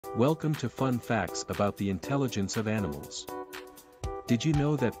Welcome to Fun Facts about the Intelligence of Animals. Did you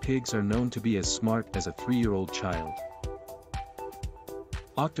know that pigs are known to be as smart as a 3-year-old child?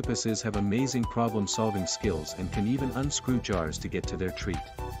 Octopuses have amazing problem-solving skills and can even unscrew jars to get to their treat.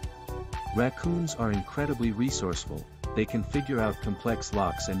 Raccoons are incredibly resourceful, they can figure out complex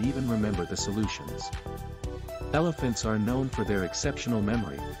locks and even remember the solutions. Elephants are known for their exceptional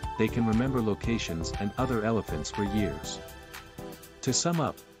memory, they can remember locations and other elephants for years. To sum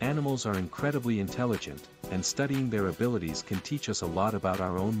up, animals are incredibly intelligent, and studying their abilities can teach us a lot about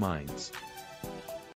our own minds.